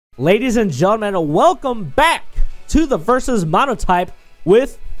Ladies and gentlemen, welcome back to the Versus Monotype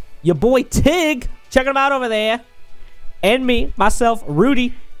with your boy Tig. Check him out over there. And me, myself,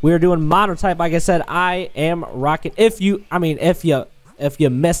 Rudey. We are doing Monotype. Like I said, I am rocking. If you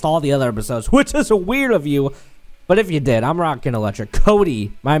missed all the other episodes, which is weird of you, but if you did, I'm rocking Electric.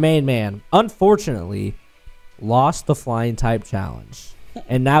 Cody, my main man, unfortunately, lost the Flying Type Challenge.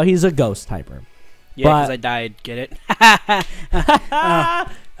 And now he's a Ghost Typer. Yeah, because I died. Get it?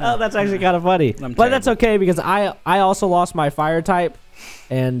 Oh, that's actually kind of funny. But that's okay because I also lost my Fire type.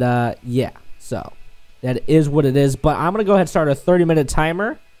 And, yeah. So, that is what it is. But I'm going to go ahead and start a 30-minute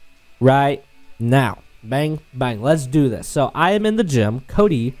timer right now. Bang, bang. Let's do this. So, I am in the gym.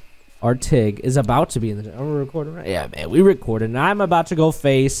 Cody, our Tig, is about to be in the gym. Are we recording right? Yeah, man. We recorded. And I'm about to go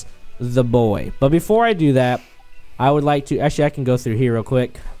face the boy. But before I do that, I would like to... Actually, I can go through here real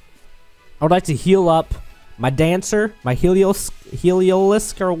quick. I would like to heal up my dancer, my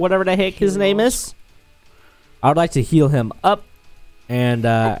Heliolisk, or whatever the heck his name is. I would like to heal him up and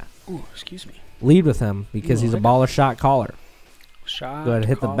ooh, excuse me. Lead with him because he's a baller shot caller. Go ahead and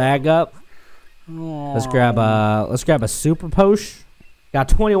hit the bag up. Aww. Let's grab a super potion. Got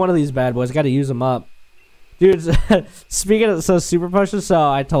 21 of these bad boys. Got to use them up. Dude, speaking of super potions,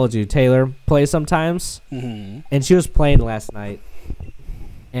 so I told you Taylor plays sometimes. And she was playing last night.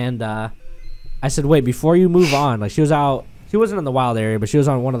 And I said, wait, before you move on, like she was out, she wasn't in the wild area, but she was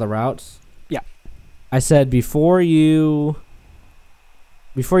on one of the routes. Yeah. I said, before you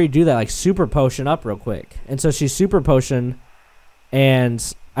do that, like super potion up real quick. And so she super potion,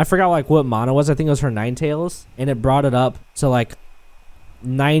 and I forgot like what mana was. I think it was her Ninetales, and it brought it up to like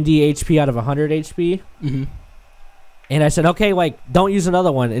 90 HP out of 100 HP. And I said, okay, like don't use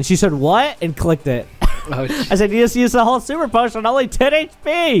another one. And she said, what? And clicked it. Oh, I said, you just use the whole super potion, only 10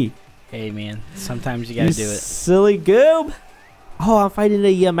 HP. Hey, man. Sometimes you gotta do it. Silly goob. Oh, I'm fighting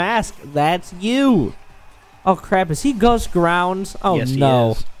a Yamask. That's you. Oh, crap. Is he Ghost Ground? Oh, yes,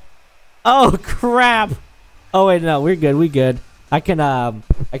 no. He is. Oh, crap. Oh, wait, no. We're good. We good. I can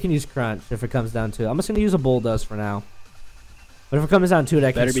use Crunch if it comes down to it. I'm just going to use a Bulldoze for now. But if it comes down to it,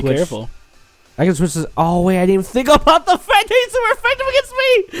 I can switch. Better be careful. I can switch this. Oh, wait. I didn't even think about the fact that he's super effective against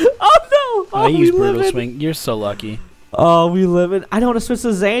me. Oh, no. Oh, I use Brutal Swing. You're so lucky. Oh, we live in... I don't want to switch to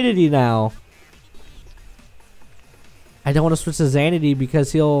Xanity now. I don't want to switch to Xanity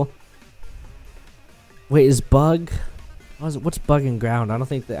because he'll... Wait, is Bug... What's Bug and Ground? I don't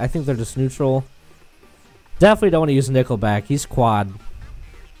think... I think they're just neutral. Definitely don't want to use Nickelback. He's quad.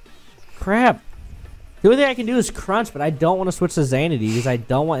 Crap. The only thing I can do is Crunch, but I don't want to switch to Xanity because I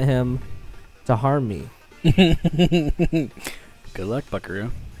don't want him to harm me. Good luck, buckaroo.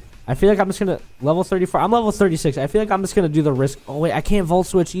 I feel like I'm just going to... Level 34. I'm level 36. I feel like I'm just going to do the risk... Oh, wait. I can't Volt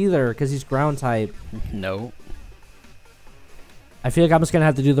Switch either because he's ground type. No. I feel like I'm just going to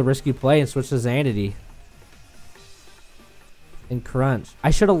have to do the risky play and switch to Xanity. And Crunch. I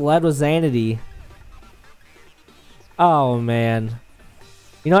should have led with Xanity. Oh, man.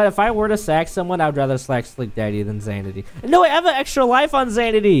 You know what? If I were to sack someone, I would rather sack Slick Daddy than Xanity. No, I have an extra life on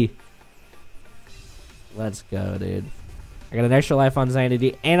Xanity. Let's go, dude. I got an extra life on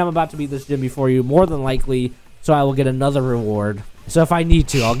Xanity, and I'm about to beat this gym before you, more than likely, so I will get another reward. So if I need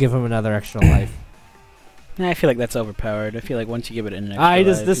to, I'll give him another extra life. I feel like that's overpowered. I feel like once you give it an extra I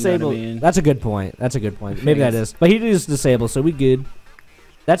just life, disabled. You know what I mean? That's a good point. That's a good point. Maybe that is. But he just disabled, so we good.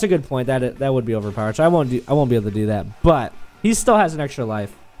 That's a good point. That would be overpowered. So I won't be able to do that. But he still has an extra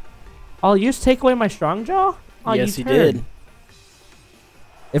life. I'll just take away my strong jaw? Oh, yes, he did.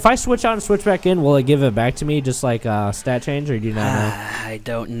 If I switch out and switch back in, will it give it back to me just like stat change, or do you not know? I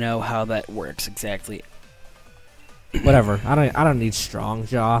don't know how that works exactly. Whatever. I don't need strong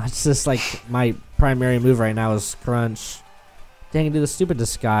jaw. It's just like my primary move right now is Crunch. Dang it, do the stupid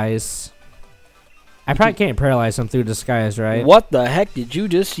disguise. I probably can't paralyze him through disguise, right? What the heck did you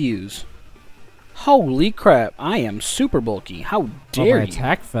just use? Holy crap, I am super bulky. How dare my you?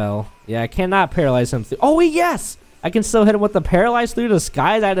 Attack fell. Yeah, I cannot paralyze him through. Oh, wait, yes! I can still hit him with the paralyze through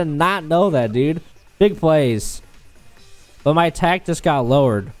disguise. I did not know that, dude. Big plays. But my attack just got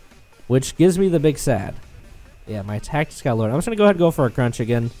lowered, which gives me the big sad. Yeah, my attack just got lowered. I'm just going to go ahead and go for a Crunch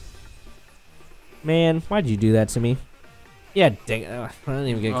again. Man, why'd you do that to me? Yeah, dang it. I didn't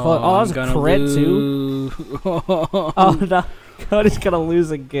even get close. Oh, that was a crit, too. Oh, no. Cody's going to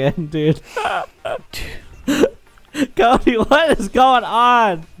lose again, dude. Cody, what is going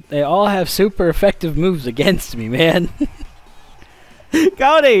on? They all have super effective moves against me, man.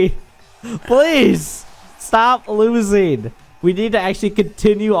 Cody, please stop losing. We need to actually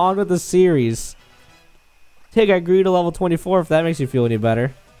continue on with the series. Tig, I grew to level 24 if that makes you feel any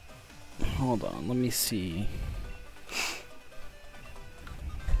better. Hold on, let me see.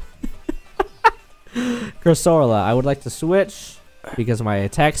 Cursorla, I would like to switch because my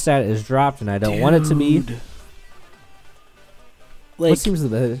attack stat is dropped and I don't want it to be. Like, what seems to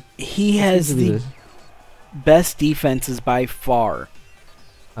be he has the best defenses by far.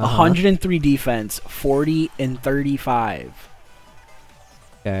 103 defense, 40 and 35.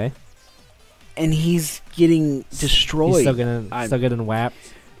 Okay. And he's getting destroyed. He's still getting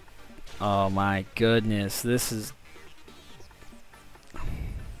whapped. Oh my goodness, this is...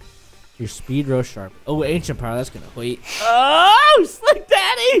 Your speed, row sharp. Oh, ancient power, that's gonna wait. Oh, Slick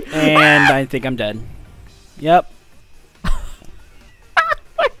Daddy! And I think I'm dead. Yep. Oh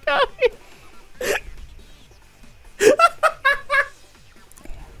my God.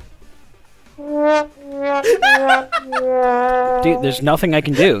 Dude, there's nothing I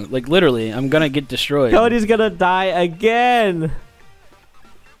can do. Like, literally, I'm gonna get destroyed. Cody's gonna die again.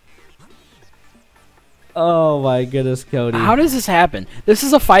 Oh my goodness, Cody. How does this happen? This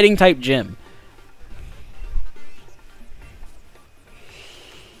is a fighting type gym.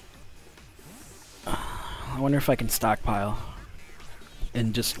 I wonder if I can stockpile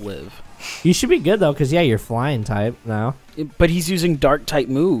and just live. You should be good though, because yeah, you're flying type now. But he's using dark type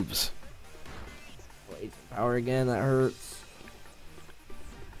moves. Wait, power again, that hurts.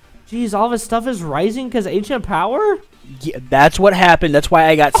 Jeez, all of his stuff is rising because ancient power? Yeah, that's what happened. That's why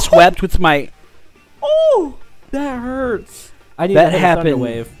I got swept with my... Oh, that hurts. I need to hit a thunder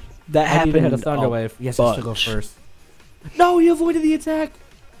wave. That happened. I need to hit a thunder wave. Yes, I should go first. No, he avoided the attack.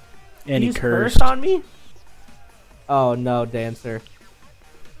 And he cursed. Cursed on me? Oh no, Dancer.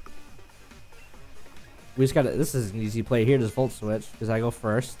 We just gotta. This is an easy play here. Just volt switch because I go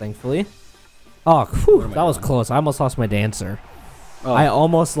first, thankfully. Oh, whew, that was close. I almost lost my Dancer. Oh. I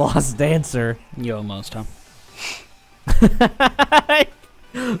almost lost Dancer. You almost, huh?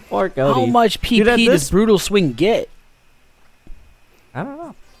 Poor Cody. How much PP does Brutal Swing get? I don't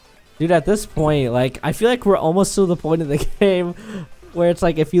know. Dude, at this point, like, I feel like we're almost to the point of the game where it's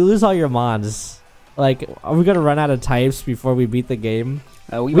like, if you lose all your mons, like, are we going to run out of types before we beat the game?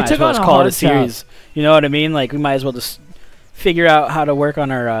 We might as well just call it a series. You know what I mean? Like, we might as well just figure out how to work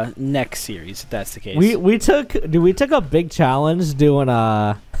on our next series, if that's the case. We took a big challenge doing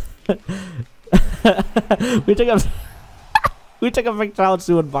we took a big challenge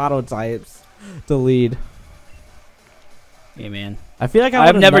doing bottle types to lead. Hey man, I feel like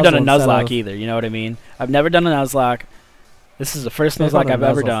I've never done a Nuzlocke either. You know what I mean? I've never done a Nuzlocke. This is the first Nuzlocke I've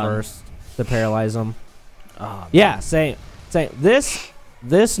ever done. First to paralyze them. Oh, yeah, same. This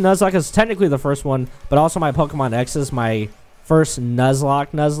Nuzlocke is technically the first one, but also my Pokemon X is my first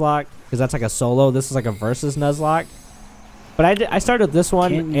Nuzlocke because that's like a solo. This is like a versus Nuzlocke. But I started this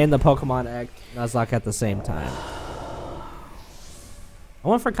one and the Pokemon X Nuzlocke at the same time. I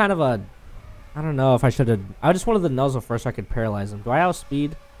went for kind of a... I don't know if I should have... I just wanted the Nuzzle first so I could paralyze him. Do I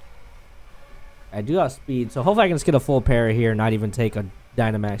outspeed? I do outspeed, so hopefully I can just get a full parry here and not even take a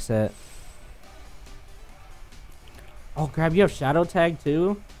Dynamax hit. Oh, crap, you have Shadow Tag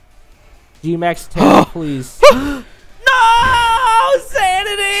too? G-Max tag, please. No!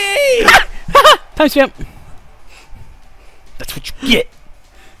 Xanity! Time jump! That's what you get!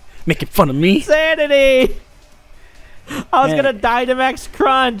 Making fun of me? Xanity! I was gonna Dynamax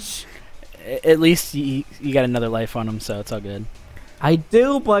Crunch! At least you got another life on him, so it's all good. I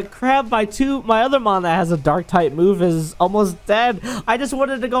do, but crap, my other mon that has a dark type move is almost dead. I just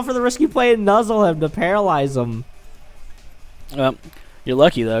wanted to go for the risky play and nuzzle him to paralyze him. Well, you're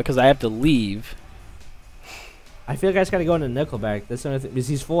lucky though, because I have to leave. I feel like I just gotta go into Nickelback. This one because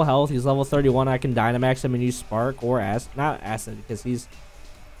he's full health, he's level 31. I can Dynamax him and use Spark or Acid, not Acid, because he's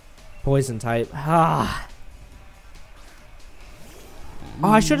Poison type. Ah. Oh,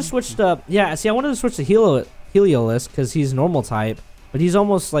 I should have switched up. Yeah, see, I wanted to switch to Heliolisk because he's normal type, but he's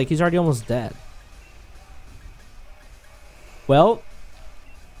almost like he's already almost dead. Well,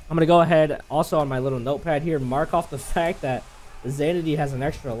 I'm gonna go ahead also on my little notepad here, mark off the fact that Xanity has an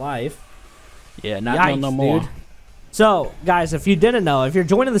extra life. Yeah, not no more. Dude. So, guys, if you didn't know, if you're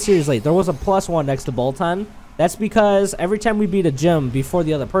joining the series late, there was a +1 next to Bolton. That's because every time we beat a gym before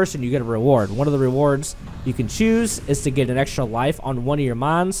the other person, you get a reward. One of the rewards you can choose is to get an extra life on one of your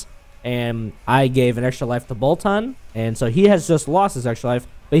mons. And I gave an extra life to Bolton. And so he has just lost his extra life.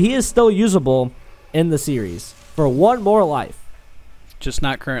 But he is still usable in the series for one more life. Just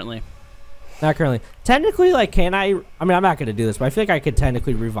not currently. Not currently. Technically, like, can I mean, I'm not going to do this, but I feel like I could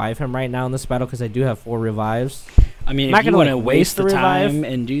technically revive him right now in this battle because I do have 4 revives. I mean, if you want to waste the time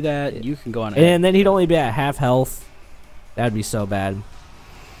and do that, you can go on ahead. And then he'd only be at half health. That'd be so bad.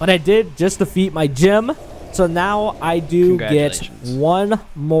 But I did just defeat my gym. So now I do get one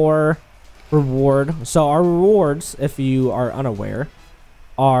more reward. So our rewards, if you are unaware,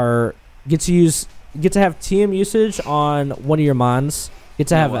 are get to use You get to have TM usage on one of your mons. Get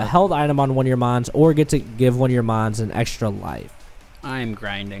to have a held item on one of your mons, or get to give one of your mons an extra life. I'm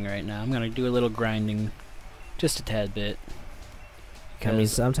grinding right now. I'm gonna do a little grinding, just a tad bit. I mean,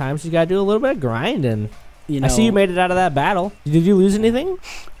 sometimes you gotta do a little bit of grinding. You know, I see you made it out of that battle. Did you lose anything?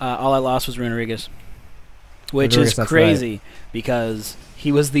 All I lost was Rodriguez, which is crazy because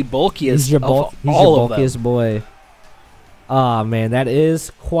he was the bulkiest. He's your bulkiest boy. Oh man, that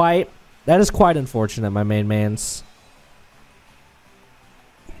is quite unfortunate, my main man's.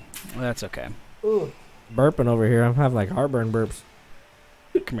 Well, that's okay. Ooh. Burping over here. I'm having like heartburn burps.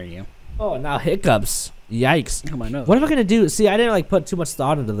 Come here, you. Oh, now hiccups. Yikes. Come on, no. What am I gonna do? See, I didn't like put too much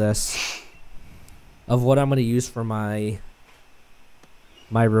thought into this of what I'm gonna use for my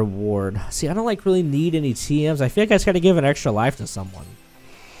reward. See, I don't like really need any TMs. I feel like I just gotta give an extra life to someone.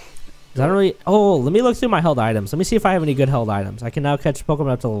 I don't really. Oh, let me look through my held items. Let me see if I have any good held items. I can now catch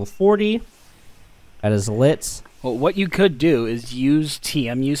Pokemon up to level 40. That is lit. Well, what you could do is use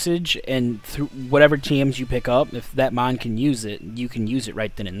TM usage, and through whatever TMs you pick up, if that mon can use it, you can use it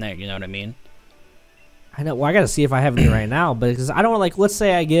right then and there. You know what I mean? I know. Well, I gotta see if I have any right now, because I don't like. Let's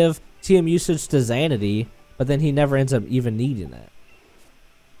say I give TM usage to Xanity, but then he never ends up even needing it.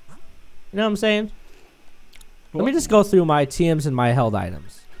 You know what I'm saying? Let me just go through my TMs and my held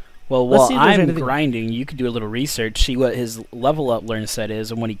items. Well, while I'm grinding, you could do a little research, see what his level up learn set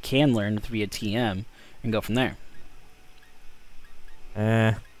is, and what he can learn via TM, and go from there.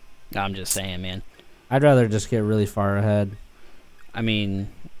 I'm just saying, man. I'd rather just get really far ahead. I mean,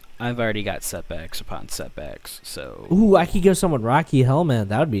 I've already got setbacks upon setbacks, so... Ooh, I could give someone Rocky Helmet.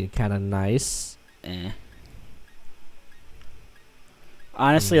 That would be kind of nice.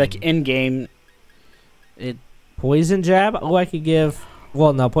 Honestly, like, in-game, it... Poison Jab? Oh, I could give...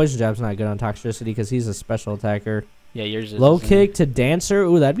 Well, no, Poison Jab's not good on Toxicity because he's a special attacker. Yeah, yours is... Low Kick to Dancer?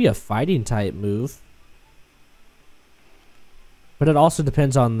 Ooh, that'd be a fighting type move. But it also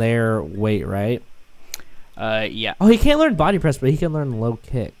depends on their weight, right? Yeah. Oh, he can't learn Body Press, but he can learn Low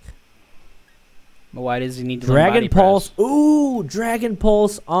Kick. But why does he need to learn Body Pulse. Press? Ooh, Dragon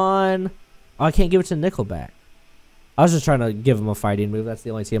Pulse on... Oh, I can't give it to Nickelback. I was just trying to give him a fighting move. That's the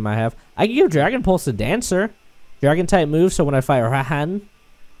only team I have. I can give Dragon Pulse to Dancer. Dragon type move, so when I fight Rahan...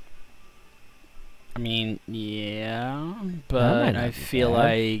 I mean, yeah, but I feel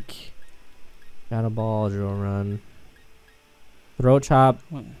like... Got a ball, drill run. Throat chop.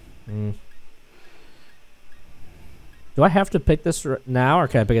 Do I have to pick this now, or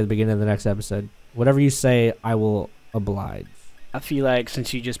can I pick it at the beginning of the next episode? Whatever you say, I will oblige. I feel like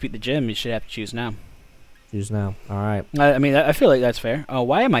since you just beat the gym, you should have to choose now. Choose now. All right. I mean, I feel like that's fair. Oh,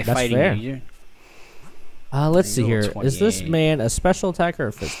 why am I fighting you? Let's see here. 28. Is this man a special attacker or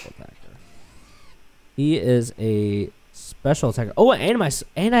a physical attacker? He is a special attacker. Oh, and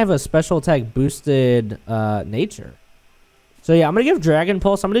I have a special attack boosted nature. So yeah, I'm gonna give Dragon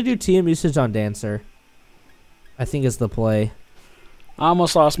Pulse. I'm gonna do TM usage on Dancer. I think is the play. I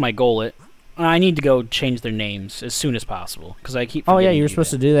almost lost my Golett. I need to go change their names as soon as possible because I keep. Oh yeah, you were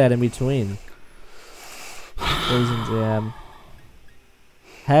supposed to do that in between. Poison Jab.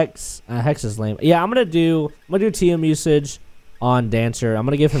 Hex. Hex is lame. Yeah, I'm gonna do TM usage on Dancer. I'm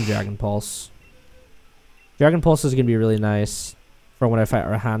gonna give him Dragon Pulse. Dragon Pulse is gonna be really nice for when I fight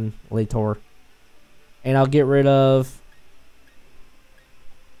Rahan Lator. And I'll get rid of...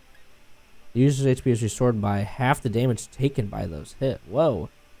 The user's HP is restored by half the damage taken by those hit. Whoa.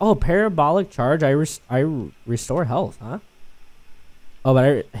 Oh, parabolic charge. I restore health, huh? Oh, but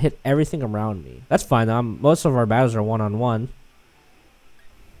I hit everything around me. That's fine, though. Most of our battles are one-on-one.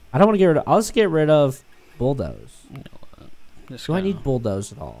 I don't want to get rid of... I'll just get rid of Bulldoze. Do I need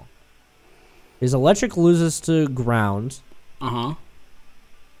Bulldoze at all? His electric loses to ground. Uh-huh.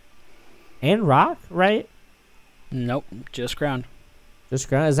 And rock, right? Nope, just ground. Just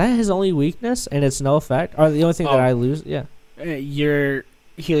ground. Is that his only weakness? And it's no effect? Or the only thing that I lose? Yeah. Your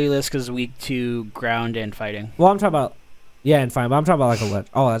Heliolisk is weak to ground and fighting. Well, I'm talking about... Yeah, and fine. But I'm talking about like a...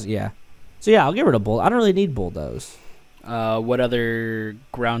 Oh, that's... Yeah. So yeah, I'll get rid of I don't really need Bulldoze. What other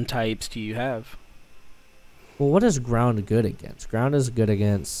ground types do you have? Well, what is ground good against? Ground is good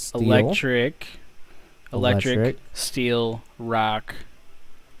against steel. Electric, steel, rock.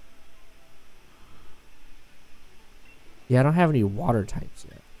 Yeah, I don't have any water types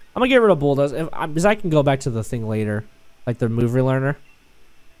yet. I'm going to get rid of Bulldoze because I can go back to the thing later. Like the move relearner.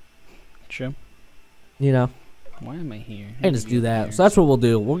 True. You know? Why am I here? I can just do that. Here. So that's what we'll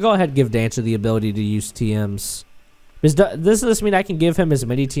do. We'll go ahead and give Dancer the ability to use TMs. Does this mean I can give him as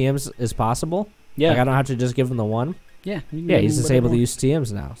many TMs as possible? Yeah. Like I don't have to just give him the one? Yeah. Yeah, he's just able to use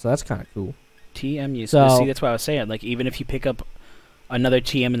TMs now. So that's kind of cool. TM use. So, see, that's what I was saying. Like, even if you pick up another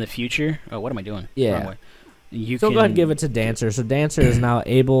TM in the future. Oh, what am I doing? Yeah. You so can go ahead and give it to Dancer. So Dancer is now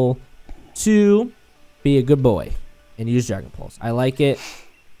able to be a good boy and use Dragon Pulse. I like it.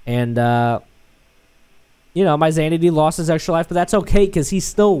 And, you know, my Xanity lost his extra life, but that's okay because he's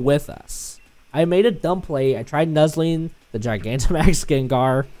still with us. I made a dumb play. I tried nuzzling the Gigantamax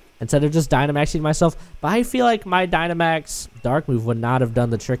Gengar instead of just Dynamaxing myself. But I feel like my Dynamax Dark move would not have done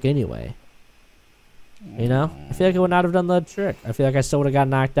the trick anyway. You know? I feel like it would not have done the trick. I feel like I still would have got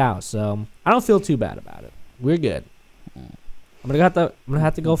knocked out. So I don't feel too bad about it. We're good. I'm gonna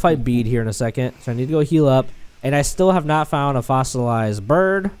have to go fight Bead here in a second. So I need to go heal up. And I still have not found a fossilized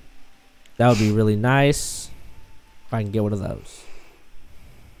bird. That would be really nice if I can get one of those.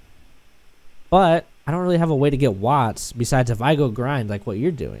 But I don't really have a way to get Watts besides if I go grind like what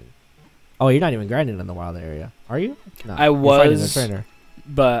you're doing. Oh, you're not even grinding in the wild area, are you? No, I was,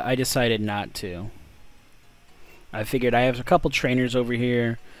 but I decided not to. I figured I have a couple trainers over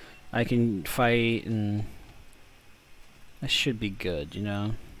here. I can fight, and I should be good, you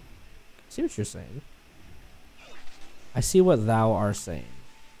know? I see what you're saying. I see what thou art saying.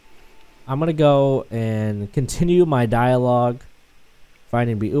 I'm going to go and continue my dialogue.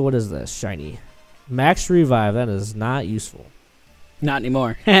 Finding B. Ooh, what is this? Shiny. Max Revive. That is not useful. Not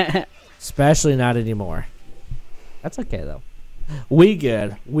anymore. Especially not anymore. That's okay, though. We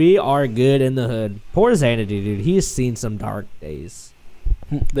good. We are good in the hood. Poor Xanity, dude. He's seen some dark days.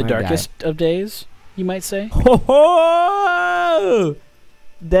 The darkest of days, you might say? Ho ho!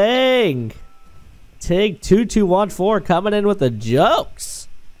 Dang. Tig 2214 coming in with the jokes.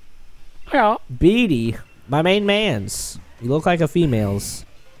 Yeah. Beady, my main mans. You look like a female's.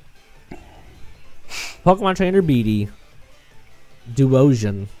 Pokemon trainer Beady.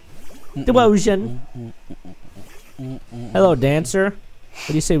 Duosion. Duosion. Hello, Dancer. What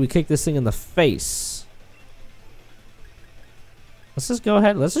do you say we kick this thing in the face? Let's just go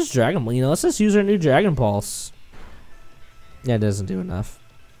ahead. Let's just Dragon. You know, let's just use our new Dragon Pulse. Yeah, it doesn't do enough.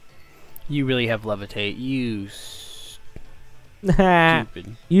 You really have Levitate. You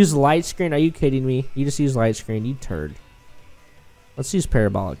stupid. Use Light Screen. Are you kidding me? You just use Light Screen. You turd. Let's use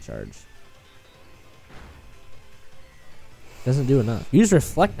Parabolic Charge. Doesn't do enough. Use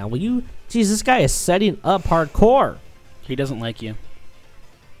Reflect now. Will you? Jeez, this guy is setting up hardcore. He doesn't like you.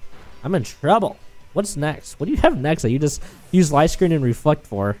 I'm in trouble. What's next? What do you have next that you just use Light Screen and Reflect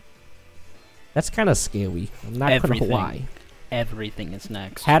for? That's kind of scary. I'm not going to lie. Everything is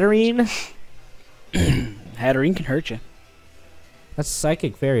next. Hatterene? Hatterene can hurt you. That's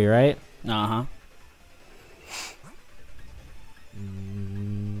Psychic Fairy, right? Uh-huh.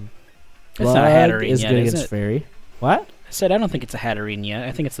 It's not a Hatterene is good against Fairy. What? I said I don't think it's a Hatterene yet.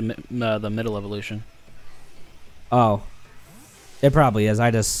 I think it's the middle evolution. Oh. It probably is.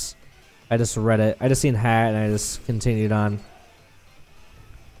 I just read it. I just seen Hat and I just continued on.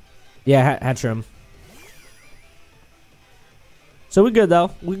 Yeah, Hatchrim. So we're good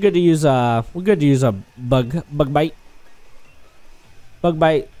though. We're good to use a bug bite. Bug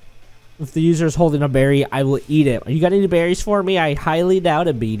bite. If the user is holding a berry, I will eat it. You got any berries for me? I highly doubt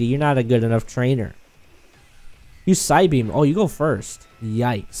it, Beady. You're not a good enough trainer. Use Psybeam. Oh, you go first.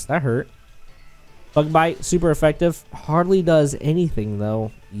 Yikes, that hurt. Bug bite, super effective. Hardly does anything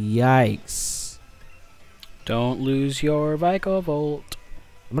though. Yikes. Don't lose your Vikavolt.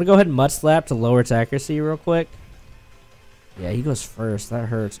 I'm gonna go ahead and Mud Slap to lower its accuracy real quick. Yeah, he goes first. That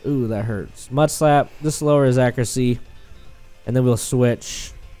hurts. Ooh, that hurts. Mud Slap. This lower his accuracy. And then we'll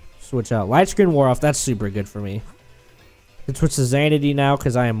switch out. Light Screen wore off. That's super good for me. Can switch to Xanity now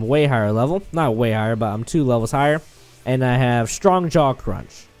because I am way higher level. Not way higher, but I'm 2 levels higher. And I have Strong Jaw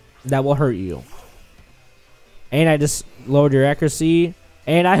Crunch. That will hurt you. And I just lowered your accuracy.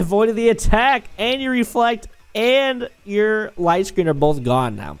 And I avoided the attack. And your Reflect and your Light Screen are both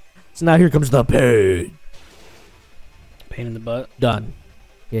gone now. So now here comes the pain. Pain in the butt. Done.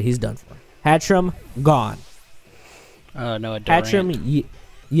 Yeah, he's done for. Hatchrim, gone. No, a Durant. Hatchrim,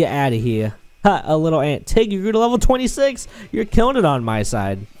 you out of here. Ha, a little ant. Tig, you grew to level 26. You're killing it on my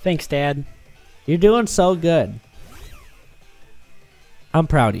side. Thanks, Dad. You're doing so good. I'm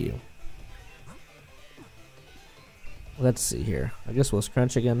proud of you. Let's see here. I guess we'll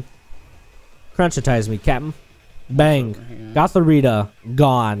crunch again. Crunchitize me, Captain. Bang. Got the Rita.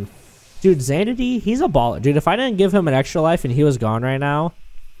 Gone. Dude, Xanity, he's a baller. Dude, if I didn't give him an extra life and he was gone right now,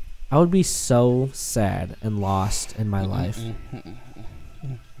 I would be so sad and lost in my life.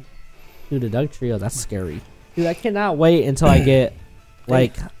 Dude, a Doug Trio, that's scary. Dude, I cannot wait until I get,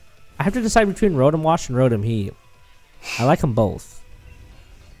 like, I have to decide between Rotom Wash and Rotom Heat. I like them both.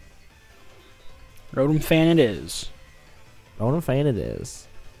 Rotom fan it is. Rotom fan it is.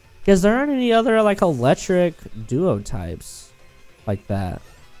 Because there aren't any other, like, electric duo types. like that.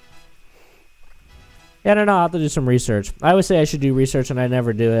 Yeah, I don't know. I'll have to do some research. I always say I should do research, and I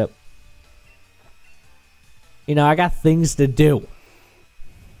never do it. You know, I got things to do.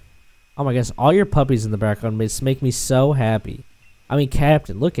 Oh my gosh, all your puppies in the background make me so happy. I mean,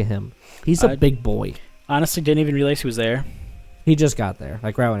 Captain, look at him. He's a big boy. Honestly, didn't even realize he was there. He just got there,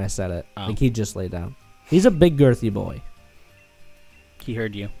 like right when I said it. Oh. Like he just laid down. He's a big girthy boy. He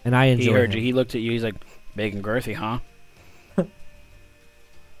heard you. And I enjoy him. He heard you. He looked at you. He's like, big and girthy, huh?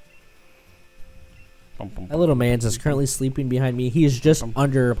 That little man's is currently sleeping behind me. He is just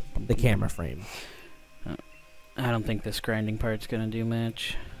under the camera frame. I don't think this grinding part's gonna do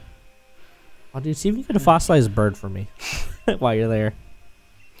much. Oh, dude, see if you can get a fossilized bird for me while you're there.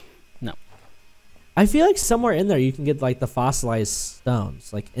 No. I feel like somewhere in there you can get like the fossilized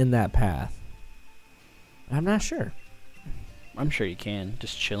stones, like in that path. I'm not sure. I'm sure you can.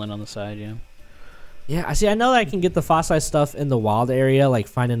 Just chilling on the side, yeah. Yeah, I see. I know that I can get the fossilized stuff in the wild area, like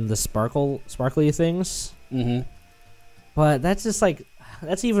finding the sparkly things. Mm-hmm. But that's just like,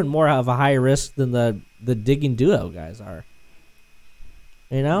 that's even more of a high risk than the digging duo guys are.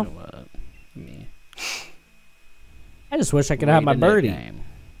 You know? You know what? I just wish I could have my birdie. Nickname.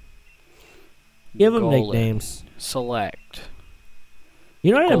 Give them nicknames. Select.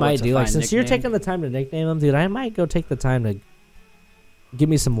 You know what I might do? Like, since you're taking the time to nickname them, dude, I might go take the time to give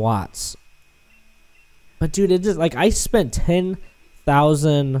me some watts. But dude, it just like I spent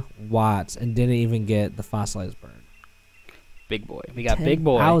 10,000 watts and didn't even get the fossilized bird. Big boy. We got big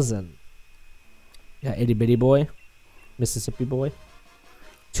boy. 10,000. Yeah, itty bitty boy, Mississippi boy.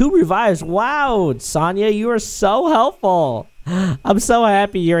 2 revives. Wow, Sonya, you are so helpful. I'm so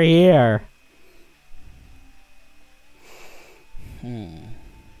happy you're here.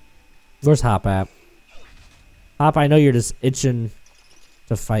 Where's Hop at? Hop, I know you're just itching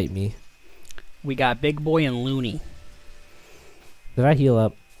to fight me. We got Big Boy and Looney. Did I heal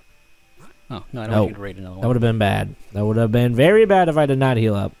up? Oh, no, I don't want you to raid another one. That would have been bad. That would have been very bad if I did not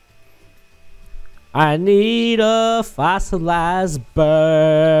heal up. I need a fossilized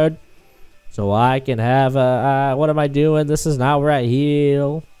bird so I can have a... what am I doing? This is not where I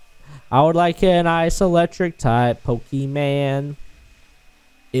heal. I would like an ice electric type Pokemon.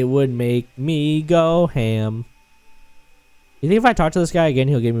 It would make me go ham. You think if I talk to this guy again,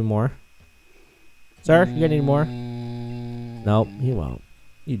 he'll give me more? Sir, you got any more? Nope, he won't.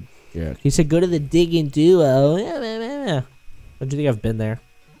 You jerk. He said go to the digging duo. Don't you think I've been there?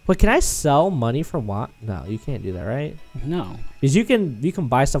 But can I sell money for watt? No, you can't do that, right? No. Because you can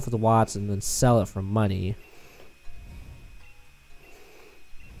buy stuff with the watts and then sell it for money.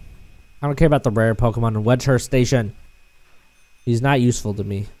 I don't care about the rare Pokemon in Wedgehurst Station. He's not useful to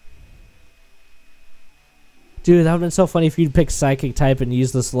me. Dude, that would have been so funny if you'd pick Psychic type and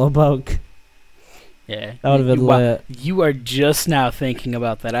use the Slowpoke. Yeah. That would have been lit. You are just now thinking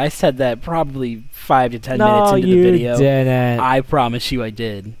about that. I said that probably 5 to 10 minutes into the video. No, you didn't. I promise you I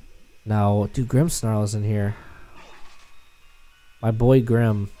did. No. Dude, Grimmsnarl's in here. My boy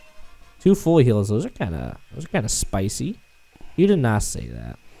Grim. 2 full heals. Those are kind of spicy. You did not say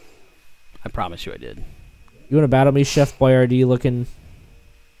that. I promise you I did. You want to battle me, Chef Boyardee looking?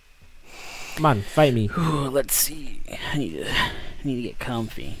 Come on, fight me. Ooh, let's see. I need to get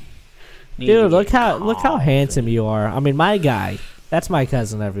comfy. Dude, look how handsome you are. I mean, my guy. That's my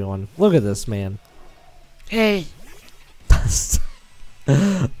cousin, everyone. Look at this man. Hey.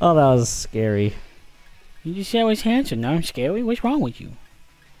 Oh, that was scary. You just said I was handsome. Now I'm scary. What's wrong with you?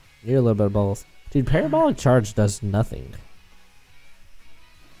 You're a little bit of both. Dude, Parabolic Charge does nothing.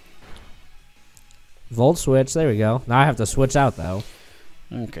 Volt switch. There we go. Now I have to switch out, though.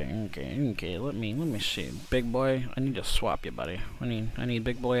 Okay. Let me see. Big boy, I need to swap you, buddy. I need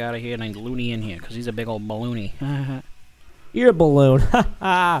Big Boy out of here and I need Looney in here because he's a big old balloony. You're a balloon.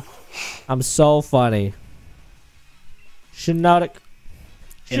 I'm so funny. Shinotic.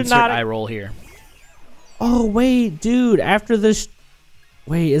 Insert eye roll here. Oh wait, dude. After this,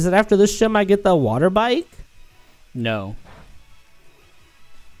 wait, is it after this gym I get the water bike? No.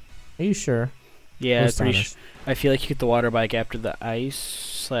 Are you sure? Yeah, I feel like you get the water bike after the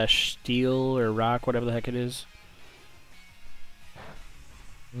ice/steel or rock, whatever the heck it is.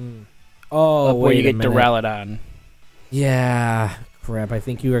 Oh, where you get Duraludon. Yeah, crap. I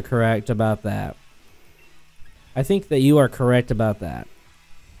think you are correct about that. I think that you are correct about that.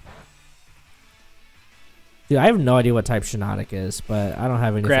 Dude, I have no idea what type Shinotic is, but I don't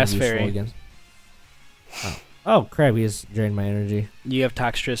have anything Grass useful Fairy. against. Oh, crap. He has drained my energy. You have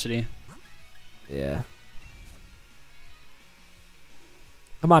Toxtricity. Yeah.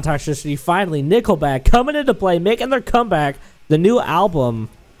 Come on, Toxicity. Finally, Nickelback coming into play, making their comeback. The new album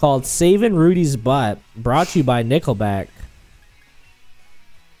called Savin' Rudy's Butt, brought to you by Nickelback.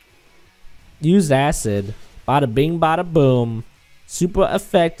 Used acid. Bada bing, bada boom. Super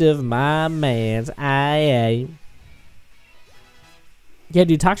effective, my man's. Aye. Yeah,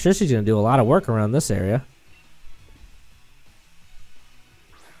 dude, Toxtricity's gonna do a lot of work around this area.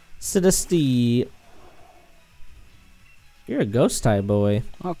 Sidesty. You're a ghost type boy.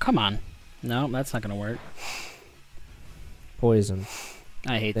 Oh, come on. No, that's not gonna work. Poison.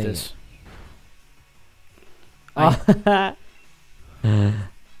 I hate this. I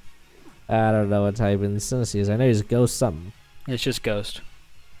don't know what type Insanity is. I know he's ghost something. It's just ghost.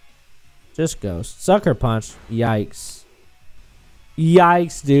 Just ghost. Sucker punch. Yikes.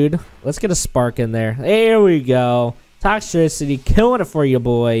 Yikes, dude. Let's get a spark in there. There we go. Toxtricity killing it for you,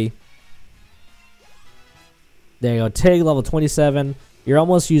 boy. There you go. Tig level 27. You're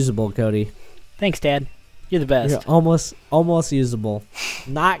almost usable, Cody. Thanks, Dad. You're the best. You're almost usable.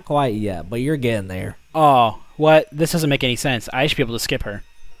 Not quite yet, but you're getting there. Oh, what? This doesn't make any sense. I should be able to skip her.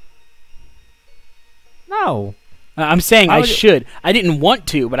 No. I'm saying I should. I didn't want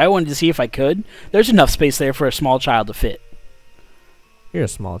to, but I wanted to see if I could. There's enough space there for a small child to fit. You're a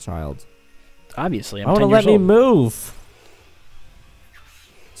small child. Obviously, I'm I 10 want to years let old. me move.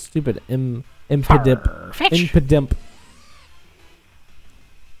 Stupid impidimp. Impidimp.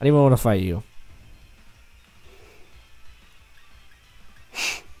 I don't even want to fight you.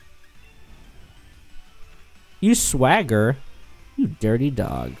 You swagger. You dirty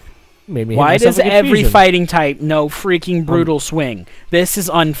dog. You made me hit Why myself does in every confusion. fighting type know freaking brutal swing? This is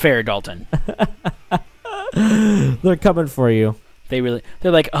unfair, Dalton. They're coming for you. They're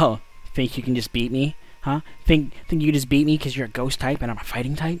like, oh, think you can just beat me? Huh? Think you can just beat me because you're a ghost type and I'm a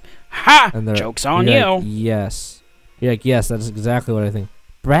fighting type? Ha! Joke's on you. Like, yes. You're like, yes, that's exactly what I think.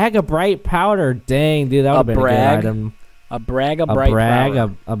 Brag a bright powder. Dang, dude, that would have been a good item. A brag a bright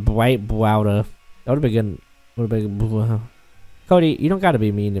powder. A bright powder. That would have been good. Would have been. Cody, you don't got to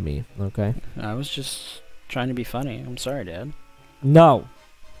be mean to me, okay? I was just trying to be funny. I'm sorry, Dad. No,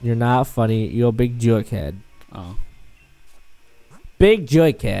 you're not funny. You're a big jokehead. Oh. Big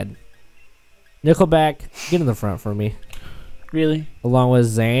jokehead. Nickelback, get in the front for me. Really? Along with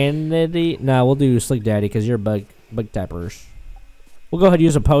Xanity. No, we'll do Slick Daddy because you're bug tappers. We'll go ahead and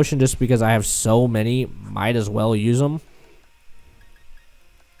use a potion just because I have so many. Might as well use them.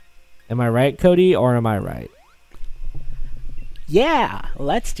 Am I right, Cody, or am I right? Yeah,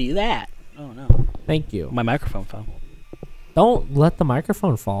 let's do that. Oh, no. Thank you. My microphone fell. Don't let the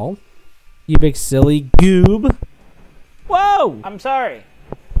microphone fall. You big silly goob. Whoa! I'm sorry.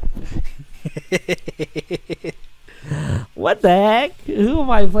 What the heck? Who am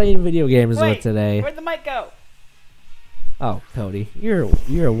I playing video games with today? Where'd the mic go? Oh, Cody,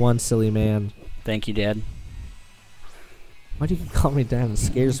 you're one silly man. Thank you, Dad. Why do you call me dad? It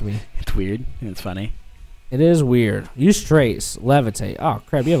scares me. It's weird. It's funny. It is weird. Use trace. Levitate. Oh,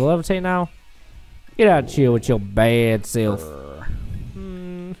 crap. You have a levitate now? Get out of here with your bad self.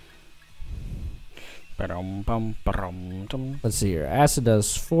 Let's see here. Acid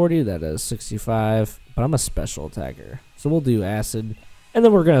does 40. That does 65. But I'm a special attacker. So we'll do acid. And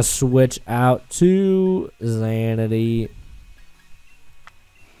then we're going to switch out to Xanity.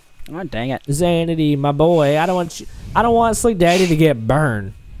 Oh, dang it. Xanity, my boy. I don't want Slick Daddy to get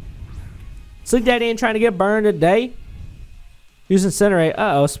burned. Slick Daddy ain't trying to get burned today. Use Incinerate.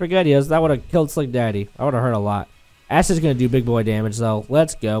 Uh-oh, Spaghettios. That would have killed Slick Daddy. That would have hurt a lot. Acid's going to do big boy damage, though.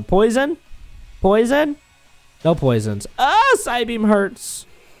 Let's go. Poison? Poison? No poisons. Ah, Psybeam hurts.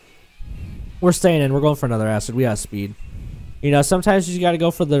 We're staying in. We're going for another acid. We got speed. You know, sometimes you got to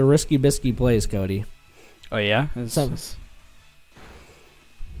go for the risky bisky plays, Cody. Oh, yeah?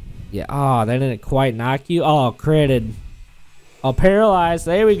 Yeah. Oh, that didn't quite knock you. Oh, critted. Oh, paralyzed.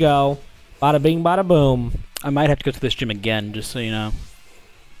 There we go. Bada bing, bada boom. I might have to go to this gym again, just so you know.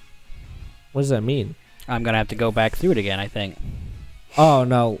 What does that mean? I'm going to have to go back through it again, I think. Oh,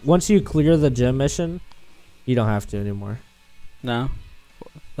 no. Once you clear the gym mission, you don't have to anymore. No?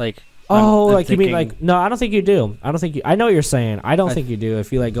 Like... Oh, I'm like thinking, you mean like... No, I don't think you do. I don't think you... I know what you're saying. I don't think you do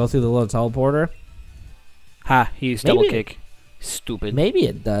if you like go through the little teleporter. Ha, he used double kick. Stupid. Maybe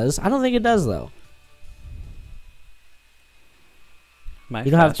it does. I don't think it does, though.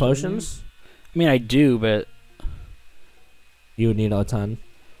 You don't have potions? I mean, I do, but... You would need a ton.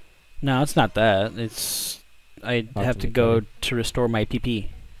 No, it's not that. It's... I have to go to restore my PP.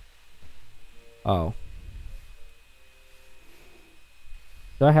 Oh.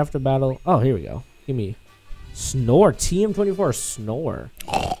 Do I have to battle? Oh, here we go. Give me... Snore. TM24 Snore.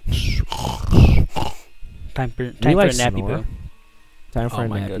 Time for a nappy poo. Time for a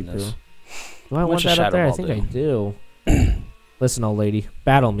nappy poo. Do I want that up there? I think I do. Listen, old lady.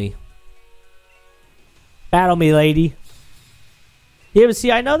 Battle me. Battle me, lady. Yeah, but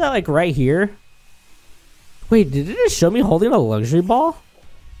see, I know that like right here. Wait, did it just show me holding a luxury ball?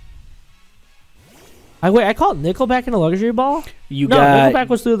 I called Nickelback in a luxury ball? No, Nickelback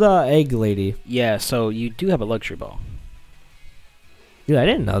was through the egg lady. Yeah, so you do have a luxury ball. Dude, I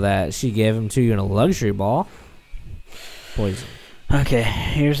didn't know that she gave him to you in a luxury ball. Poison. Okay,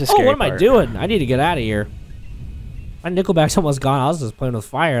 here's the scary part. part. Am I doing? I need to get out of here. My Nickelback's almost gone. I was just playing with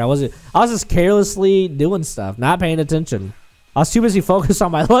fire. I was just carelessly doing stuff, not paying attention. I was too busy focused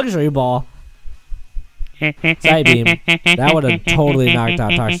on my luxury ball. Side beam. That would have totally knocked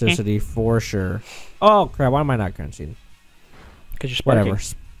out toxicity for sure. Oh crap! Why am I not crunching? Because you're sparking. Whatever.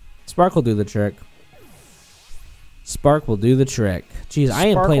 Spark will do the trick. Spark will do the trick. Jeez, I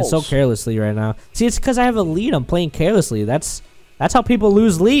am playing so carelessly right now. See, it's because I have a lead. I'm playing carelessly. That's how people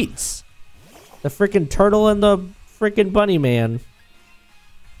lose leads. The freaking turtle and the freaking bunny man.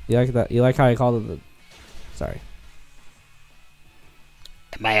 You like that? You like how I called it the... Sorry.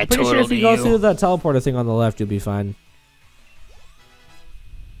 Am I a pretty sure if you go through the teleporter thing on the left, you'll be fine.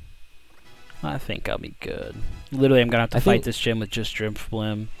 I think I'll be good. Literally, I'm going to have to fight this gym with just Drift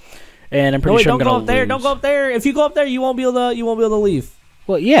Blim. And I'm pretty sure I'm going to lose. Don't go up there. If you go up there, you won't be able to leave.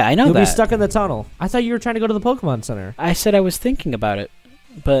 Well, yeah, I know You'll that. be stuck in the tunnel. I thought you were trying to go to the Pokemon Center. I said I was thinking about it,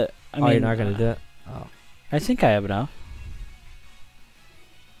 but I mean... you're not going to do it? Oh. I think I have enough.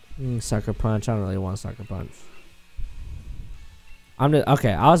 Sucker Punch. I don't really want Sucker Punch.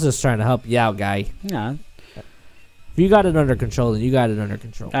 Okay, I was just trying to help you out, guy. Yeah. If you got it under control, then you got it under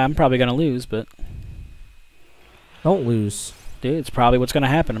control. I'm probably going to lose, but... Don't lose. Dude, it's probably what's going to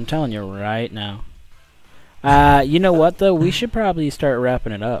happen. I'm telling you right now. You know what, though? We should probably start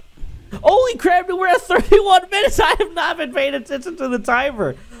wrapping it up. Holy crap, dude, we're at 31 minutes. I have not been paying attention to the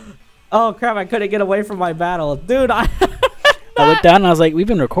timer. Oh, crap, I couldn't get away from my battle. Dude, I looked down and I was like, we've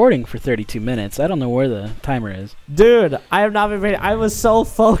been recording for 32 minutes. I don't know where the timer is. Dude, I have not been paying. I was so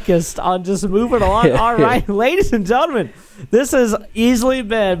focused on just moving along. All right, ladies and gentlemen, this has easily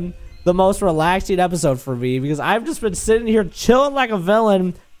been the most relaxing episode for me because I've just been sitting here chilling like a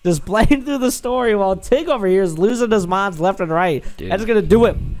villain, just playing through the story while Tig over here is losing his mods left and right. Dude. That's going to do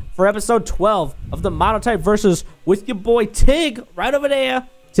it for episode 12 of the Monotype Versus with your boy Tig right over there.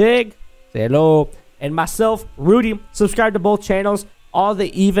 Tig, say hello. And myself, Rudey. Subscribe to both channels. All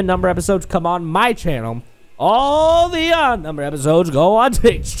the even number episodes come on my channel. All the odd number episodes go on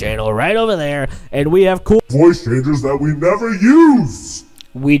Tig's channel right over there. And we have cool voice changers that we never use.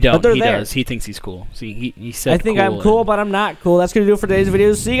 We don't. He there. does. He thinks he's cool. See, he said I think cool I'm cool, but I'm not cool. That's going to do it for today's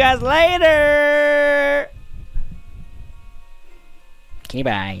video. See you guys later. Okay,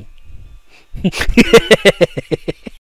 bye.